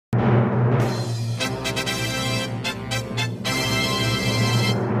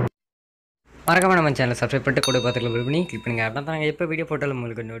மறக்காம நம்ம சேனலை சப்ஸ்கிரைப் பண்ணிட்டு கூட பார்த்துக்கலாம் பில் பண்ணி கிளிக் பண்ணுங்கள். அப்படின்னா நாங்கள் எப்போ வீடியோ போட்டாலும்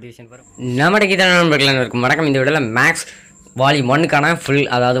உங்களுக்கு நோட்டிஃபிகேஷன் வரும். நம்ம கீதான நண்பர்கள் இருக்கும் வணக்கம். இந்த வீடியோவில் மேக்ஸ் வால்யூம் 1க்கான ஃபுல்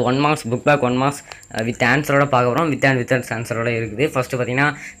அதாவது 1 marks book back 1 marks with ஆன்சரோட பார்க்க போகிறோம். வித்தவுட் ஆன்சரோட இருக்குது. ஃபஸ்ட்டு பார்த்தீங்கன்னா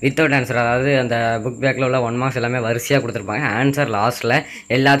வித்தவுட் ஆன்சர், அதாவது அந்த புக் பேக்கில் உள்ள 1 மார்க்ஸ் எல்லாமே வரிசையாக கொடுத்துருப்பாங்க. ஆன்சர் லாஸ்ட்டில்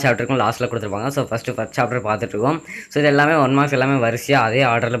எல்லா சாப்டருக்கும் லாஸ்ட்டில் கொடுத்துருப்பாங்க. ஸோ ஃபஸ்ட் சாப்டர் பார்த்துட்ருக்கோம். ஸோ இது எல்லாமே 1 மார்க்ஸ் எல்லாமே வரிசையாக அதே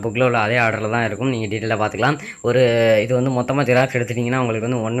ஆர்டரில் புக்கில் உள்ள அதே ஆர்டரில் தான் இருக்கும். நீங்கள் டீட்டெயிலாக பார்த்துக்கலாம். ஒரு இது வந்து மொத்தமாக ஜெராக்ஸ் எடுத்துட்டிங்கன்னா உங்களுக்கு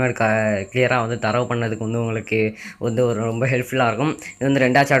வந்து 1 வேர்ட் கிளியராக வந்து தரவு பண்ணதுக்கு வந்து உங்களுக்கு வந்து ஒரு ரொம்ப ஹெல்ப்ஃபுல்லாக இருக்கும். இது வந்து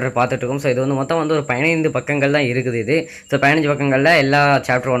 2ஆவது சாப்டர் பார்த்துட்ருக்கோம். ஸோ இது வந்து மொத்தம் வந்து ஒரு 15 பக்கங்கள் தான் இருக்குது இது. ஸோ 15 பக்கங்களில் எல்லா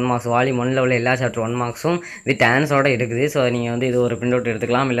சாப்டர் 1 மார்க்ஸ் வால்யூம் 1ல் உள்ள எல்லா சாப்டர் 1 மார்க்ஸும் வித் ஆன்சரோட இருக்குது. ஸோ நீங்கள் வந்து இது ஒரு பிரிண்ட் அவுட்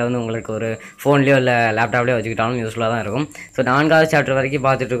எடுத்துக்கலாம், இல்லை வந்து உங்களுக்கு ஒரு ஃபோன்லேயோ இல்லை லேப்டாப்லேயோ வச்சுக்கிட்டாலும் யூஸ்ஃபுல்லாக தான் இருக்கும். ஸோ 4ஆவது சாப்டர் வரைக்கும்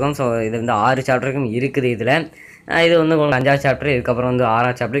பார்த்துட்ருக்கோம். ஸோ இது வந்து 6 சாப்டருக்கும் இருக்குது. இதில் இது வந்து உங்களுக்கு 5ஆவது சாப்டர், இதுக்கப்புறம் வந்து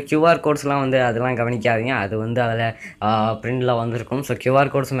 6ஆவது சாப்டர். QR கோட்ஸ்லாம் வந்து அதெல்லாம் கவனிக்காதீங்க, அது வந்து அதில் பிரிண்டில் வந்திருக்கும். ஸோ QR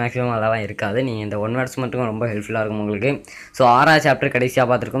கோட்ஸ் மேக்ஸிமம் அதெல்லாம் இருக்காது. நீங்கள் இந்த 1 வேர்ட்ஸ் மட்டும் ரொம்ப ஹெல்ப்ஃபுல்லாக இருக்கும் உங்களுக்கு. ஸோ 6ஆவது சாப்டர் கடைசியாக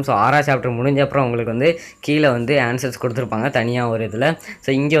பார்த்துருக்கோம். ஸோ 6ஆவது சாப்டர் முடிஞ்ச அப்புறம் உங்களுக்கு வந்து கீழே வந்து ஆன்சர்ஸ் கொடுத்துருப்பாங்க தனியாக ஒரு இதில்.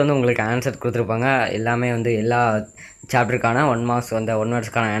 ஸோ இங்கே வந்து உங்களுக்கு ஆன்சர் கொடுத்துருப்பாங்க. எல்லாமே வந்து எல்லா சாப்டருக்கான 1 மார்க்ஸ் அந்த 1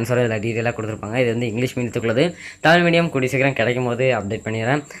 வேர்ட்ஸ்க்கான ஆன்சரை இதில் டீட்டெயிலாக கொடுத்துருப்பாங்க. இது வந்து இங்கிலீஷ் மீடியத்துக்குள்ளது. தமிழ் மீடியம் கூடிய சீக்கிரம் கிடைக்கும் போது அப்டேட்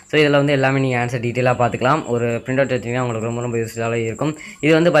பண்ணிடுறேன். ஸோ இதில் வந்து எல்லாமே நீங்கள் ஆன்சர் டீட்டெயிலாக பார்த்துக்கலாம். ஒரு பிரிண்ட் அவுட் எடுத்திங்கன்னா உங்களுக்கு ரொம்ப யூஸ்ஃபுல்லாக இருக்கும்.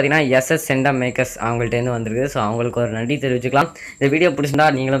 இது வந்து பார்த்தீங்கன்னா SS சென்டா மேக்கர்ஸ் அவங்கள்ட்டேருந்து வந்திருக்கு. ஸோ அவங்களுக்கு ஒரு நன்றி தெரிவிச்சுக்கலாம். இந்த வீடியோ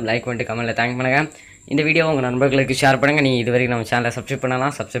பிடிச்சிருந்தா நீங்களும் லைக் பண்ணிட்டு கமெண்ட்டில் தேங்க் பண்ணுங்கள். இந்த வீடியோ உங்கள் நண்பர்களுக்கு ஷேர் பண்ணுங்கள். நீங்கள் இது வரைக்கும் நம்ம சேனலை சப்ஸ்கிரைப்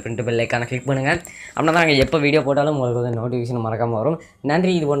பண்ணலாம், சப்ஸ்கிரைப் பண்ணிட்டு பெல் ஐக்கானை கிளிக் பண்ணுங்கள். அப்படின்னா தான் நாங்கள் எப்போ வீடியோ போட்டாலும் உங்களுக்கு வந்து நோட்டிஃபிகேஷன் மறக்காமல் வரும்.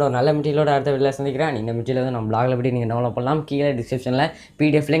 நன்றி. இது போன்ற ஒரு நல்ல மெட்டீரியலோட அடுத்த வீடியோவில் சந்திக்கிறேன். இந்த மெட்டீரியல் வந்து நம்ம பிளாகில் படி நீங்கள் டவுன்லோட் பண்ணலாம். கீழே டிஸ்கிரிப்ஷனில்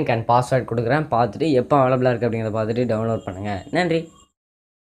PDF லிங்க் அண்ட் பாஸ்வேர்ட் கொடுக்குறேன். பார்த்துட்டு எப்போ அவைலபிளாக இருக்குது அப்படிங்கிறத பார்த்துட்டு டவுன்லோட் பண்ணுங்கள். நன்றி.